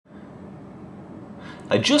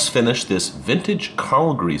I just finished this vintage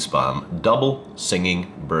Karl Griesbaum double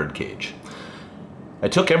singing birdcage. I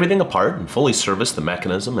took everything apart and fully serviced the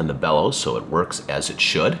mechanism and the bellows so it works as it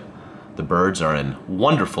should. The birds are in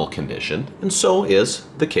wonderful condition, and so is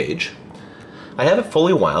the cage. I have it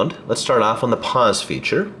fully wound. Let's start off on the pause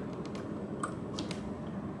feature.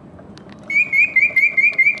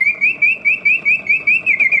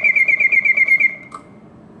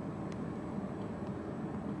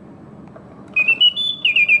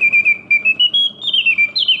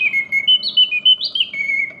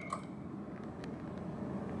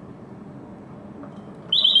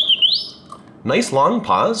 Nice long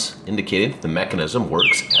pause, indicating that the mechanism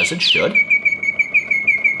works as it should.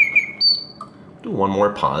 Do one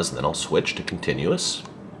more pause, and then I'll switch to continuous.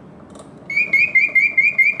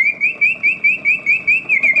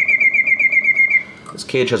 This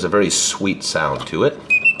cage has a very sweet sound to it.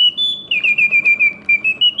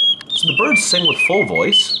 So the birds sing with full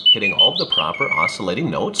voice, hitting all of the proper oscillating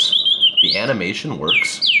notes. The animation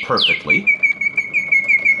works perfectly.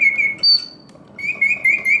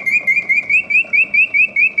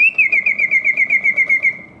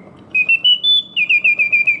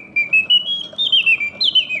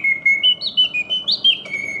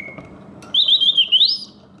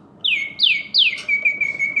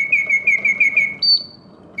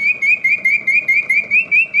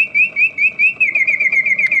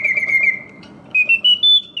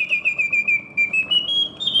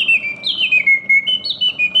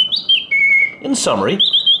 In summary,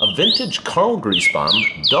 a vintage Karl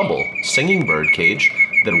Griesbaum double singing birdcage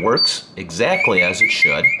that works exactly as it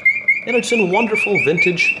should, and it's in wonderful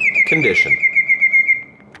vintage condition.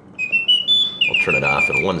 I'll turn it off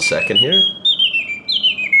in 1 second here.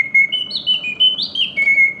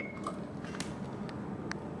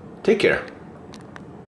 Take care.